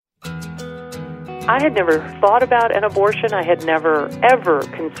I had never thought about an abortion. I had never, ever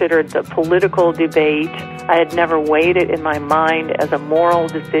considered the political debate. I had never weighed it in my mind as a moral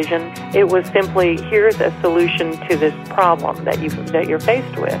decision. It was simply, here's a solution to this problem that you're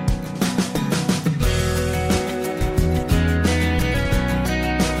faced with.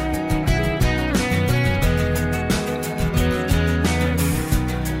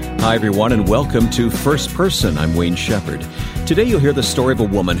 Hi, everyone, and welcome to First Person. I'm Wayne Shepherd. Today you'll hear the story of a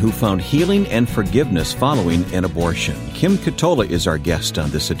woman who found healing and forgiveness following an abortion. Kim Ketola is our guest on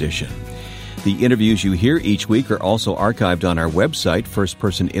this edition. The interviews you hear each week are also archived on our website,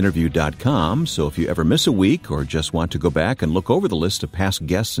 firstpersoninterview.com, so if you ever miss a week or just want to go back and look over the list of past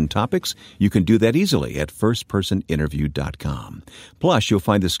guests and topics, you can do that easily at firstpersoninterview.com. Plus, you'll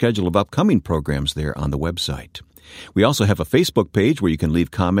find the schedule of upcoming programs there on the website. We also have a Facebook page where you can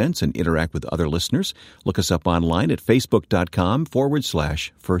leave comments and interact with other listeners. Look us up online at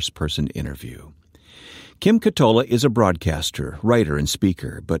facebook.com/firstpersoninterview. Kim Ketola is a broadcaster, writer, and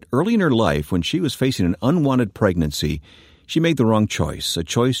speaker, but early in her life, when she was facing an unwanted pregnancy, she made the wrong choice, a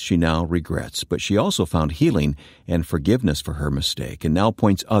choice she now regrets. But she also found healing and forgiveness for her mistake, and now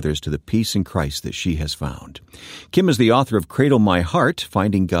points others to the peace in Christ that she has found. Kim is the author of Cradle My Heart,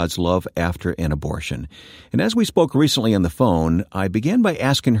 Finding God's Love After an Abortion. And as we spoke recently on the phone, I began by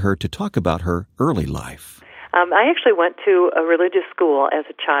asking her to talk about her early life. I actually went to a religious school as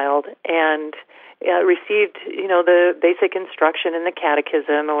a child and received, the basic instruction in the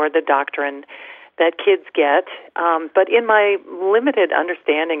catechism or the doctrine that kids get. But in my limited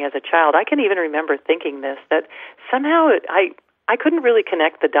understanding as a child, I can even remember thinking this, that somehow I couldn't really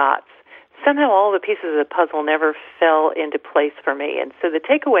connect the dots. Somehow all the pieces of the puzzle never fell into place for me. And so the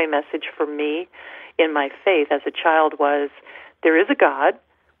takeaway message for me in my faith as a child was, there is a God,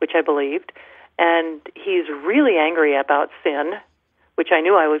 which I believed, and He's really angry about sin, which I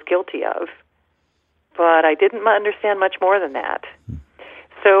knew I was guilty of. But I didn't understand much more than that.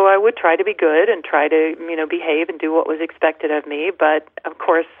 So I would try to be good and try to, behave and do what was expected of me. But, of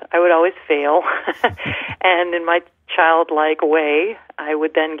course, I would always fail. And in my childlike way, I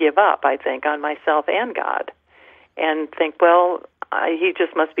would then give up, I think, on myself and God. And think, He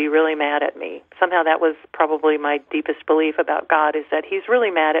just must be really mad at me. Somehow that was probably my deepest belief about God, is that He's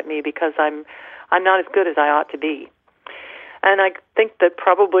really mad at me because I'm not as good as I ought to be. And I think that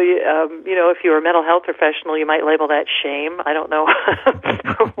probably, if you're a mental health professional, you might label that shame. I don't know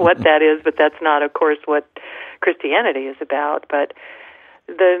what that is, but that's not, of course, what Christianity is about. But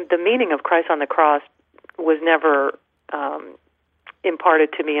the meaning of Christ on the cross was never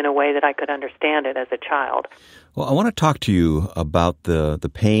imparted to me in a way that I could understand it as a child. Well, I want to talk to you about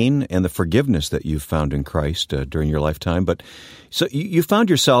the pain and the forgiveness that you've found in Christ during your lifetime. But so you found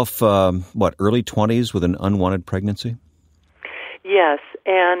yourself, early 20s with an unwanted pregnancy? Yes,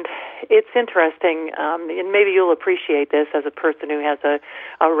 and it's interesting, and maybe you'll appreciate this as a person who has a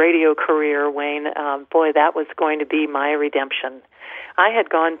radio career, Wayne. That was going to be my redemption. I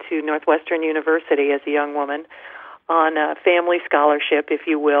had gone to Northwestern University as a young woman on a family scholarship, if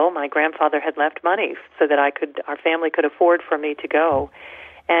you will. My grandfather had left money so that our family could afford for me to go.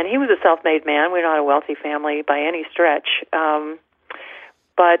 And he was a self-made man. We're not a wealthy family by any stretch.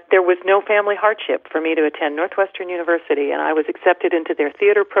 But there was no family hardship for me to attend Northwestern University, and I was accepted into their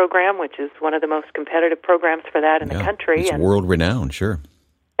theater program, which is one of the most competitive programs for that in the country. It's world-renowned, sure.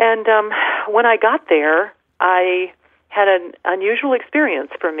 And when I got there, I had an unusual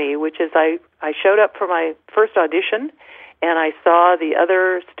experience for me, which is I showed up for my first audition, and I saw the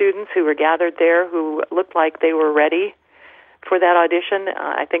other students who were gathered there who looked like they were ready for that audition.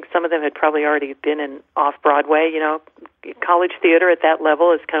 I think some of them had probably already been in off-Broadway. College theater at that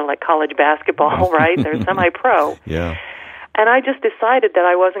level is kind of like college basketball, right? They're semi-pro. Yeah. And I just decided that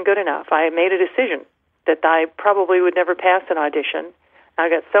I wasn't good enough. I made a decision that I probably would never pass an audition. I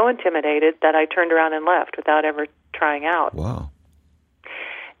got so intimidated that I turned around and left without ever trying out. Wow.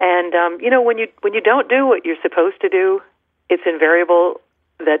 And, when you don't do what you're supposed to do, it's invariable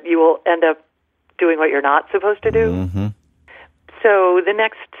that you will end up doing what you're not supposed to do. Mm-hmm. So the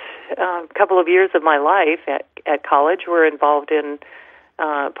next couple of years of my life at college were involved in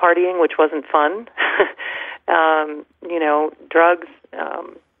partying, which wasn't fun, drugs,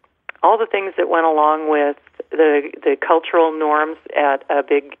 all the things that went along with the cultural norms at a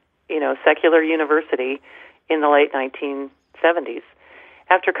big, secular university in the late 1970s.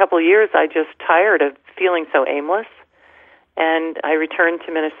 After a couple of years, I just tired of feeling so aimless. And I returned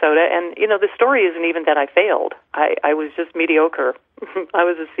to Minnesota, and, the story isn't even that I failed. I was just mediocre. I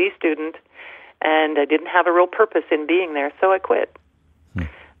was a C student, and I didn't have a real purpose in being there, so I quit.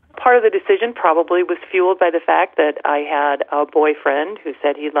 part of the decision probably was fueled by the fact that I had a boyfriend who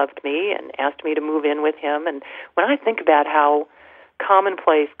said he loved me and asked me to move in with him. And when I think about how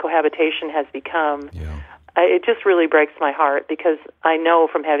commonplace cohabitation has become, it just really breaks my heart, because I know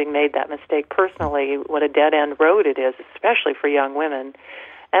from having made that mistake personally what a dead-end road it is, especially for young women.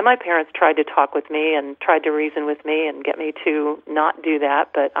 And my parents tried to talk with me and tried to reason with me and get me to not do that,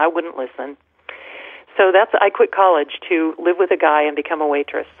 but I wouldn't listen. So I quit college to live with a guy and become a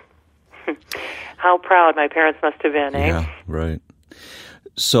waitress. How proud my parents must have been, eh? Yeah, right.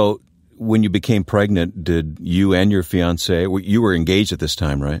 So when you became pregnant, did you and your fiancé, you were engaged at this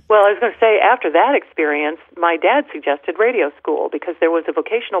time, right? Well, I was going to say, after that experience, my dad suggested radio school because there was a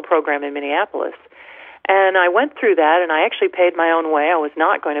vocational program in Minneapolis. And I went through that, and I actually paid my own way. I was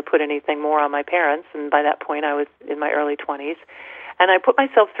not going to put anything more on my parents, and by that point I was in my early 20s. And I put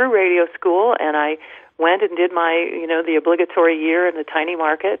myself through radio school, and I went and did my, the obligatory year in the tiny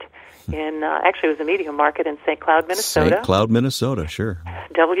market actually it was a medium market in St. Cloud, Minnesota. St. Cloud, Minnesota, sure.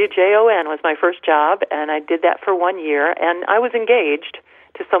 WJON was my first job, and I did that for 1 year, and I was engaged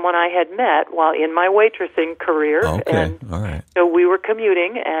to someone I had met while in my waitressing career. Okay, and all right. So we were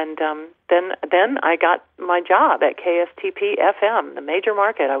commuting, and then I got my job at KSTP FM, the major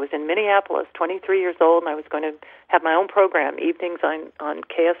market. I was in Minneapolis, 23 years old, and I was going to have my own program, evenings on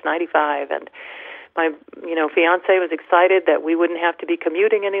KS95, and my fiance was excited that we wouldn't have to be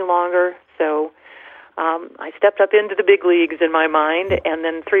commuting any longer, so I stepped up into the big leagues in my mind, and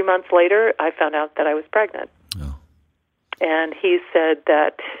then 3 months later, I found out that I was pregnant. Oh. And he said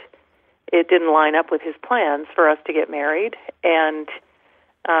that it didn't line up with his plans for us to get married, and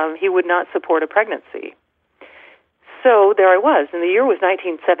he would not support a pregnancy. So there I was, and the year was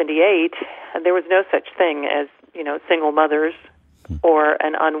 1978, and there was no such thing as, single mothers or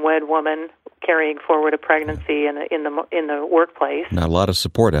an unwed woman carrying forward a pregnancy in the workplace. Not a lot of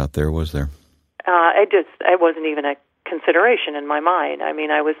support out there, was there? It wasn't even a consideration in my mind. I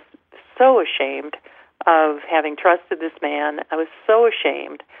mean, I was so ashamed of having trusted this man. I was so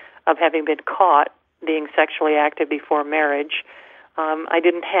ashamed of having been caught being sexually active before marriage. I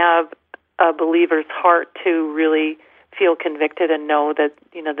didn't have a believer's heart to really feel convicted and know that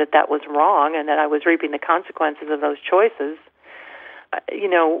that was wrong and that I was reaping the consequences of those choices.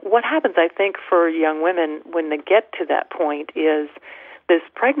 What happens, I think, for young women when they get to that point is this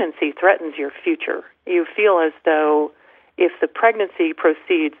pregnancy threatens your future. You feel as though if the pregnancy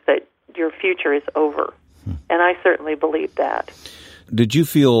proceeds, that your future is over. And I certainly believed that. Did you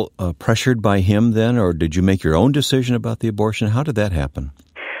feel pressured by him then, or did you make your own decision about the abortion? How did that happen?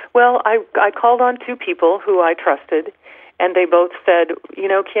 Well, I called on two people who I trusted, and they both said,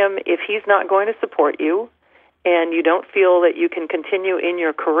 Kim, if he's not going to support you, and you don't feel that you can continue in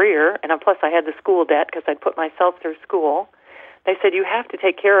your career, and plus I had the school debt because I'd put myself through school, they said you have to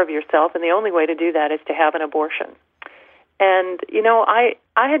take care of yourself, and the only way to do that is to have an abortion. And,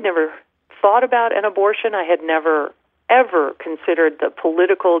 I had never thought about an abortion. I had never, ever considered the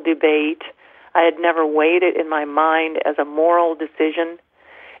political debate. I had never weighed it in my mind as a moral decision.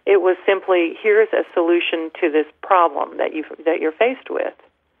 It was simply, here's a solution to this problem that you're faced with.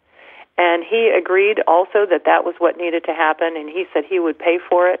 And he agreed also that was what needed to happen, and he said he would pay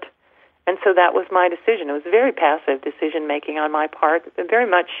for it. And so that was my decision. It was very passive decision-making on my part. It very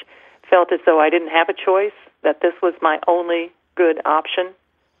much felt as though I didn't have a choice, that this was my only good option.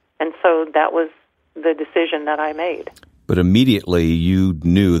 And so that was the decision that I made. But immediately you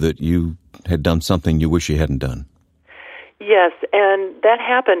knew that you had done something you wish you hadn't done. Yes, and that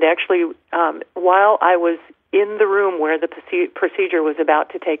happened actually while I was in the room where the procedure was about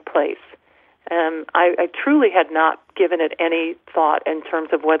to take place. I truly had not given it any thought in terms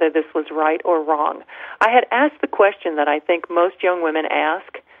of whether this was right or wrong. I had asked the question that I think most young women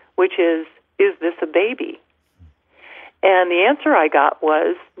ask, which is this a baby? And the answer I got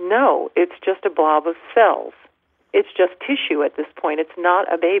was, no, it's just a blob of cells. It's just tissue at this point. It's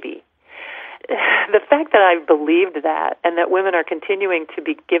not a baby. The fact that I believed that and that women are continuing to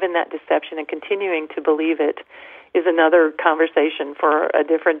be given that deception and continuing to believe it is another conversation for a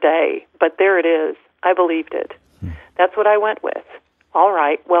different day. But there it is. I believed it. That's what I went with. All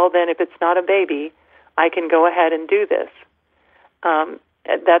right, well then if it's not a baby, I can go ahead and do this.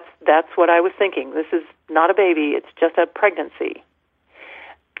 That's what I was thinking. This is not a baby, it's just a pregnancy.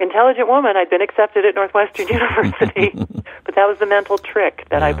 Intelligent woman, I'd been accepted at Northwestern University, but that was the mental trick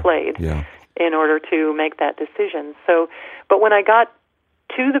that I played in order to make that decision. But when I got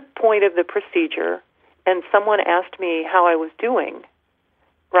to the point of the procedure and someone asked me how I was doing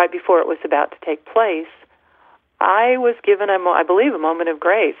right before it was about to take place, I was given, I believe, a moment of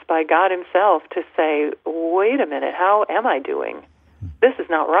grace by God himself to say, wait a minute, how am I doing? This is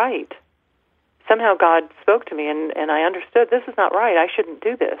not right. Somehow God spoke to me, and I understood this is not right. I shouldn't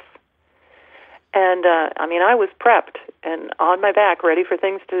do this. And, I was prepped and on my back, ready for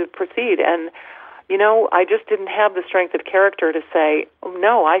things to proceed. And, I just didn't have the strength of character to say, oh,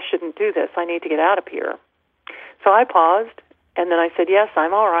 no, I shouldn't do this. I need to get out of here. So I paused, and then I said, yes,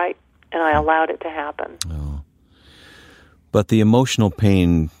 I'm all right, and I allowed it to happen. Oh. But the emotional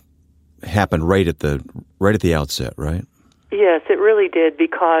pain happened right at the outset, right? Yes, it really did,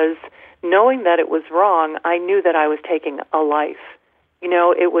 because knowing that it was wrong, I knew that I was taking a life.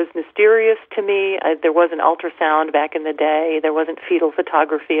 It was mysterious to me. There wasn't ultrasound back in the day. There wasn't fetal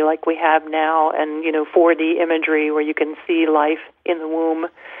photography like we have now, and 4D imagery where you can see life in the womb,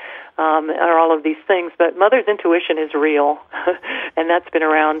 or all of these things. But mother's intuition is real, and that's been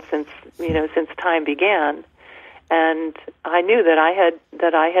around since time began. And I knew that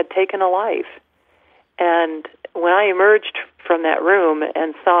I had taken a life. And when I emerged from that room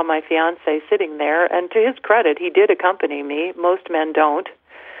and saw my fiancé sitting there, and to his credit, he did accompany me. Most men don't.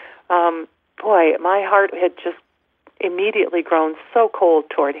 My heart had just immediately grown so cold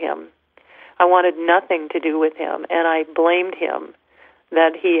toward him. I wanted nothing to do with him, and I blamed him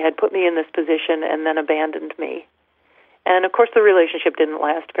that he had put me in this position and then abandoned me. And, of course, the relationship didn't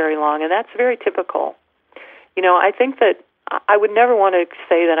last very long, and that's very typical. I think that I would never want to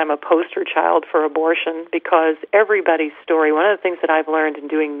say that I'm a poster child for abortion, because everybody's story, one of the things that I've learned in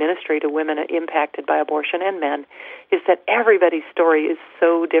doing ministry to women impacted by abortion and men, is that everybody's story is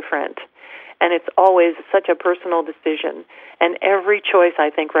so different. And it's always such a personal decision. And every choice, I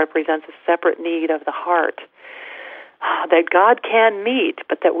think, represents a separate need of the heart that God can meet,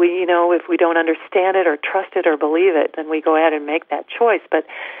 but that we, if we don't understand it or trust it or believe it, then we go ahead and make that choice. But,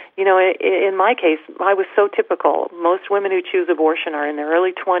 in my case, I was so typical. Most women who choose abortion are in their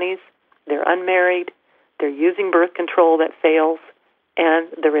early 20s, they're unmarried, they're using birth control that fails, and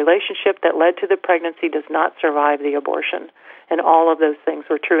the relationship that led to the pregnancy does not survive the abortion. And all of those things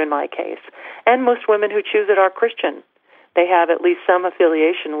were true in my case. And most women who choose it are Christian. They have at least some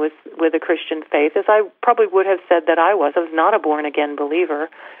affiliation with a Christian faith, as I probably would have said that I was. I was not a born-again believer.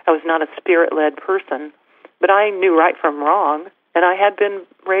 I was not a spirit-led person. But I knew right from wrong, and I had been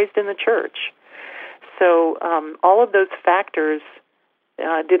raised in the church. So all of those factors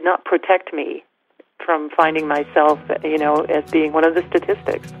did not protect me from finding myself, as being one of the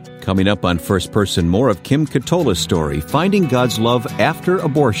statistics. Coming up on First Person, more of Kim Ketola's story, Finding God's Love After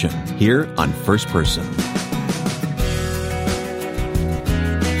Abortion, here on First Person.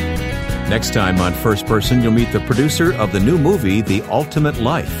 Next time on First Person, you'll meet the producer of the new movie, The Ultimate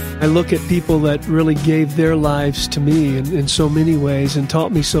Life. I look at people that really gave their lives to me in so many ways and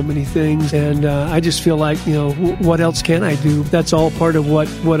taught me so many things. And I just feel like, what else can I do? That's all part of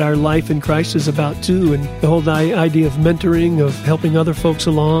what our life in Christ is about, too. And the whole idea of mentoring, of helping other folks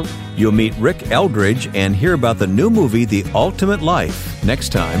along. You'll meet Rick Eldridge and hear about the new movie, The Ultimate Life, next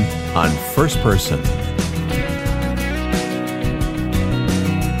time on First Person.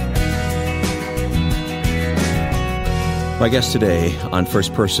 My guest today on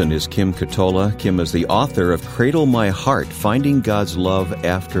First Person is Kim Ketola. Kim is the author of Cradle My Heart, Finding God's Love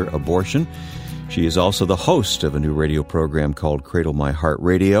After Abortion. She is also the host of a new radio program called Cradle My Heart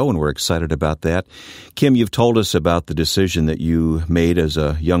Radio, and we're excited about that. Kim, you've told us about the decision that you made as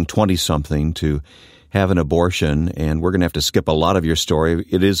a young 20-something to have an abortion, and we're going to have to skip a lot of your story.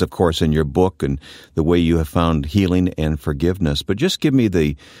 It is, of course, in your book and the way you have found healing and forgiveness. But just give me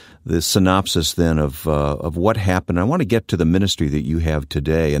the synopsis then of what happened. I want to get to the ministry that you have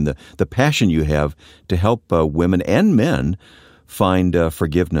today and the passion you have to help women and men find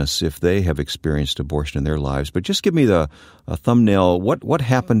forgiveness if they have experienced abortion in their lives. But just give me a thumbnail. What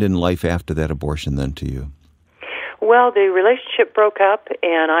happened in life after that abortion then to you? Well, the relationship broke up,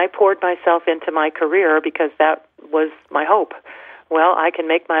 and I poured myself into my career because that was my hope. Well, I can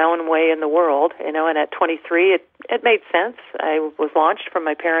make my own way in the world, and at 23, it made sense. I was launched from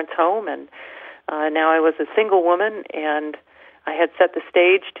my parents' home, and now I was a single woman, and I had set the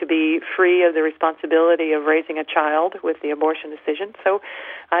stage to be free of the responsibility of raising a child with the abortion decision. So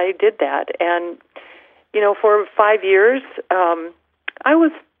I did that. And, for 5 years, I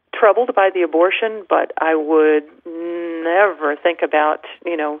was troubled by the abortion, but I would never think about,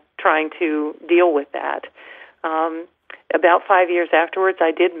 trying to deal with that. About 5 years afterwards,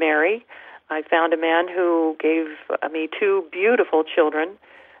 I did marry. I found a man who gave me two beautiful children.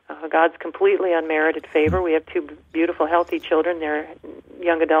 God's completely unmerited favor. We have two beautiful, healthy children. They're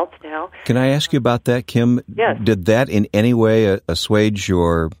young adults now. Can I ask you about that, Kim? Yes. Did that in any way assuage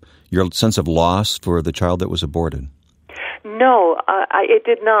your sense of loss for the child that was aborted? No, it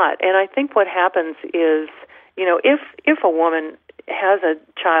did not. And I think what happens is, if a woman has a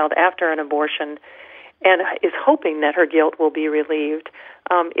child after an abortion and is hoping that her guilt will be relieved,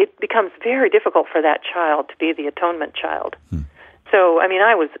 it becomes very difficult for that child to be the atonement child. So, I mean,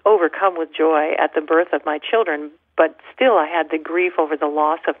 I was overcome with joy at the birth of my children, but still I had the grief over the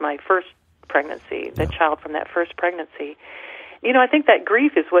loss of my first pregnancy, the child from that first pregnancy. You know, I think that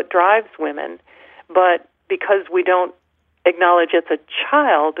grief is what drives women, but because we don't acknowledge it's a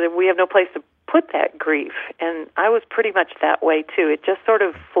child, we have no place to put that grief. And I was pretty much that way, too. It just sort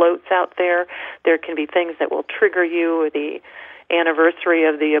of floats out there. There can be things that will trigger you, the anniversary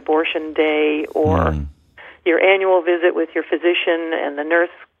of the abortion day, or your annual visit with your physician, and the nurse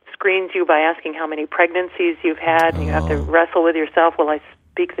screens you by asking how many pregnancies you've had, and you have to wrestle with yourself, will I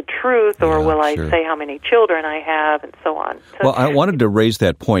speak the truth, or will I say how many children I have, and so on. So, well, I wanted to raise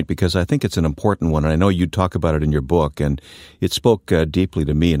that point because I think it's an important one, and I know you talk about it in your book, and it spoke deeply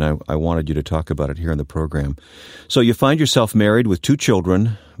to me, and I wanted you to talk about it here in the program. So you find yourself married with 2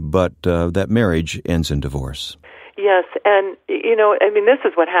 children, but that marriage ends in divorce. Yes, and, you know, I mean, this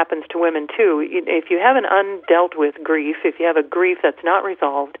is what happens to women, too. If you have an undealt with grief, if you have a grief that's not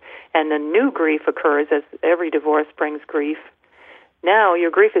resolved, and a new grief occurs, as every divorce brings grief, now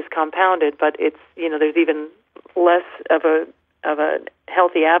your grief is compounded, but it's, you know, there's even less of a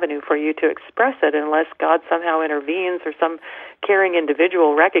healthy avenue for you to express it unless God somehow intervenes or some caring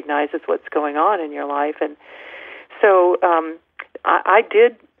individual recognizes what's going on in your life. And so I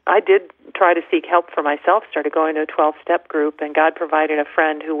did try to seek help for myself, started going to a 12-step group, and God provided a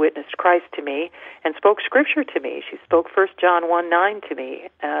friend who witnessed Christ to me and spoke Scripture to me. She spoke 1 John 1:9 to me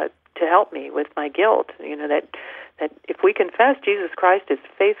to help me with my guilt, you know, that if we confess, Jesus Christ is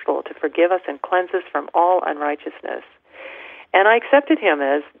faithful to forgive us and cleanse us from all unrighteousness. And I accepted him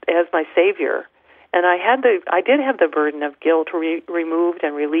as my Savior. And I did have the burden of guilt removed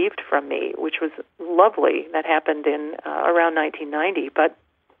and relieved from me, which was lovely. That happened in around 1990. But,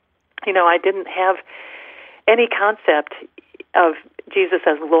 you know, I didn't have any concept of Jesus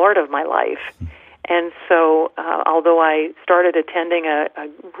as Lord of my life. And so, although I started attending a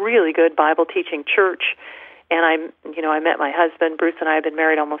really good Bible teaching church, and I met my husband, Bruce, and I have been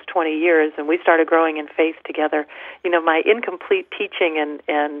married almost 20 years, and we started growing in faith together. You know, my incomplete teaching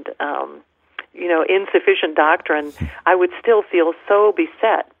and insufficient doctrine, I would still feel so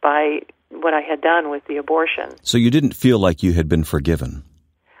beset by what I had done with the abortion. So you didn't feel like you had been forgiven?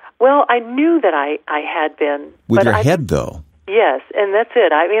 Well, I knew that I had been. With your head, though? Yes, and that's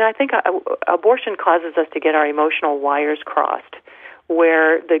it. I mean, I think abortion causes us to get our emotional wires crossed,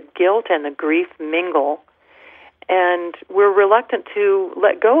 where the guilt and the grief mingle, and we're reluctant to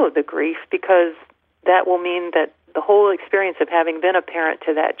let go of the grief because that will mean that the whole experience of having been a parent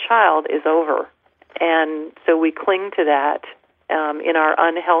to that child is over. And so we cling to that in our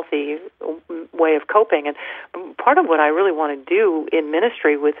unhealthy way of coping. And part of what I really want to do in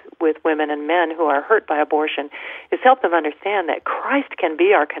ministry with women and men who are hurt by abortion is help them understand that Christ can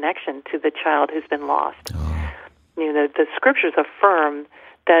be our connection to the child who's been lost. You know, the Scriptures affirm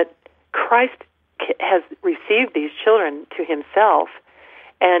that Christ has received these children to himself,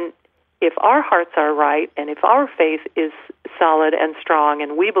 and if our hearts are right and if our faith is solid and strong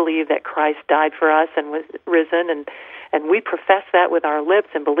and we believe that Christ died for us and was risen and we profess that with our lips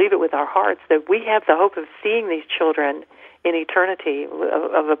and believe it with our hearts, that we have the hope of seeing these children in eternity,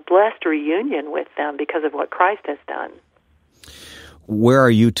 of a blessed reunion with them because of what Christ has done. Where are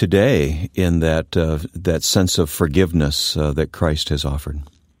you today in that sense of forgiveness that Christ has offered?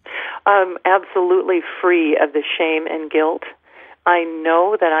 Absolutely free of the shame and guilt. I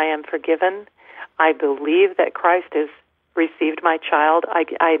know that I am forgiven. I believe that Christ has received my child.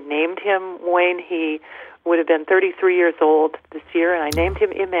 I named him Wayne. He would have been 33 years old this year, and I named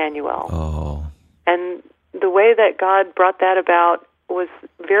him Emmanuel. Oh. And the way that God brought that about was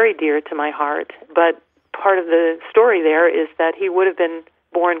very dear to my heart. But part of the story there is that he would have been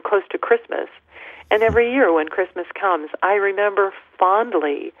born close to Christmas. And every year when Christmas comes, I remember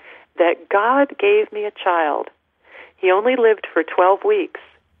fondly that God gave me a child. He only lived for 12 weeks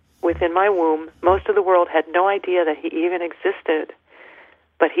within my womb. Most of the world had no idea that he even existed.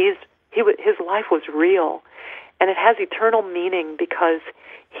 But his life was real, and it has eternal meaning because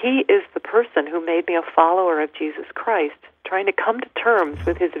he is the person who made me a follower of Jesus Christ, trying to come to terms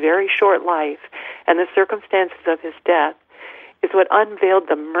with his very short life and the circumstances of his death is what unveiled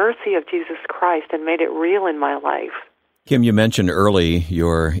the mercy of Jesus Christ and made it real in my life. Kim, you mentioned early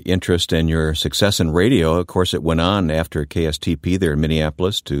your interest and your success in radio. Of course, it went on after KSTP there in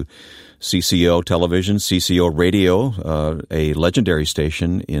Minneapolis to CCO Television, CCO Radio, a legendary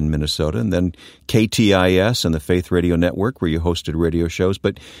station in Minnesota, and then KTIS and the Faith Radio Network where you hosted radio shows.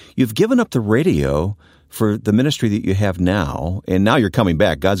 But you've given up the radio for the ministry that you have now, and now you're coming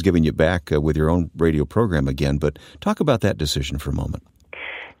back. God's giving you back with your own radio program again, but talk about that decision for a moment.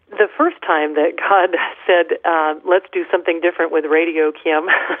 The first time that God said, let's do something different with radio, Kim,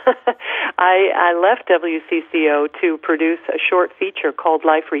 I left WCCO to produce a short feature called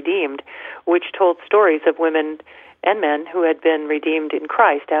Life Redeemed, which told stories of women and men who had been redeemed in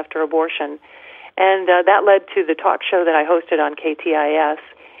Christ after abortion. And that led to the talk show that I hosted on KTIS.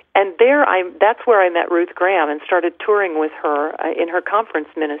 And that's where I met Ruth Graham and started touring with her in her conference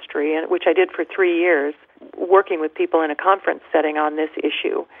ministry, which I did for 3 years, working with people in a conference setting on this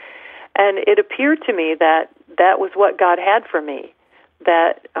issue. And it appeared to me that that was what God had for me,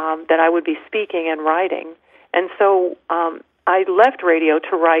 that I would be speaking and writing. And so I left radio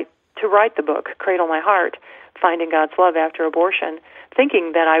to write the book, Cradle My Heart, Finding God's Love After Abortion,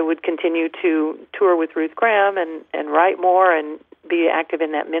 thinking that I would continue to tour with Ruth Graham and write more and be active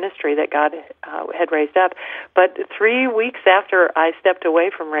in that ministry that God had raised up. But 3 weeks after I stepped away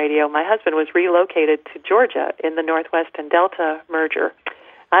from radio, my husband was relocated to Georgia in the Northwest and Delta merger.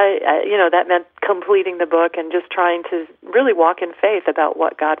 That meant completing the book and just trying to really walk in faith about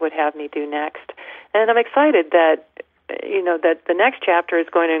what God would have me do next. And I'm excited that the next chapter is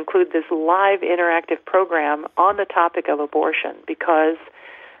going to include this live interactive program on the topic of abortion, because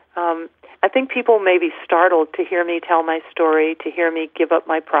I think people may be startled to hear me tell my story, to hear me give up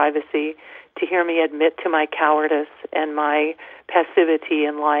my privacy, to hear me admit to my cowardice and my passivity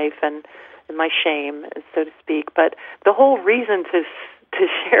in life and my shame, so to speak. But the whole reason to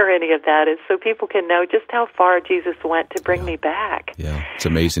share any of that is so people can know just how far Jesus went to bring me back. Yeah, it's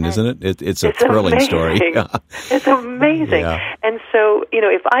amazing, isn't it? It's a thrilling story. It's amazing. Yeah. And so,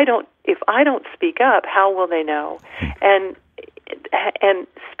 if I don't speak up, how will they know? And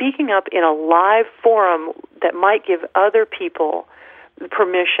speaking up in a live forum that might give other people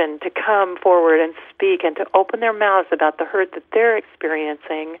permission to come forward and speak and to open their mouths about the hurt that they're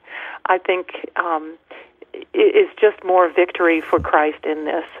experiencing, I think is just more victory for Christ in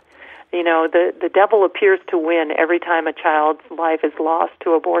this. The devil appears to win every time a child's life is lost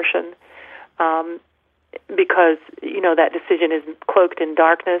to abortion, because that decision is cloaked in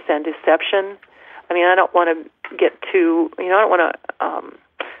darkness and deception. I mean, I don't want to get too, I don't want to,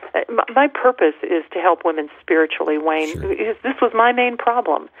 my purpose is to help women spiritually, Wayne. Sure. This was my main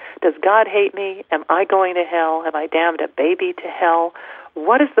problem. Does God hate me? Am I going to hell? Have I damned a baby to hell?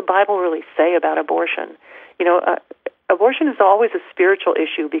 What does the Bible really say about abortion? Abortion is always a spiritual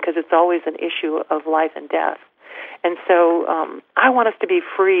issue because it's always an issue of life and death. And so I want us to be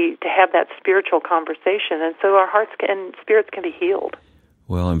free to have that spiritual conversation, and so our hearts and spirits can be healed.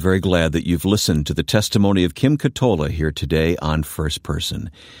 Well, I'm very glad that you've listened to the testimony of Kim Ketola here today on First Person.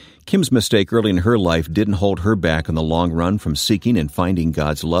 Kim's mistake early in her life didn't hold her back in the long run from seeking and finding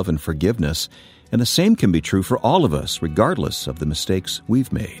God's love and forgiveness, and the same can be true for all of us, regardless of the mistakes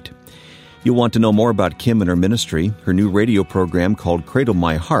we've made. You'll want to know more about Kim and her ministry. Her new radio program called Cradle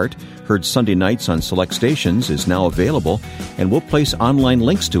My Heart, heard Sunday nights on select stations, is now available, and we'll place online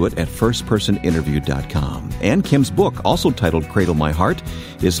links to it at firstpersoninterview.com. And Kim's book, also titled Cradle My Heart,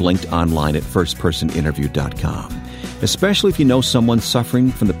 is linked online at firstpersoninterview.com. Especially if you know someone suffering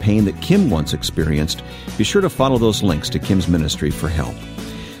from the pain that Kim once experienced, be sure to follow those links to Kim's ministry for help.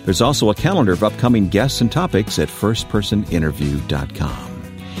 There's also a calendar of upcoming guests and topics at firstpersoninterview.com.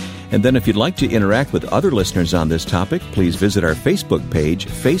 And then if you'd like to interact with other listeners on this topic, please visit our Facebook page,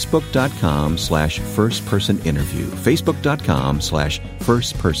 facebook.com/firstpersoninterview,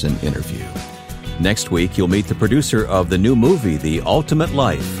 facebook.com/firstpersoninterview. Next week, you'll meet the producer of the new movie, The Ultimate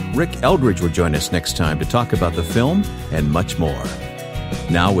Life. Rick Eldridge will join us next time to talk about the film and much more.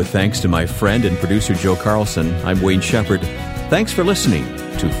 Now, with thanks to my friend and producer Joe Carlson, I'm Wayne Shepherd. Thanks for listening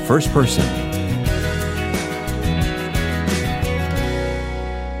to First Person.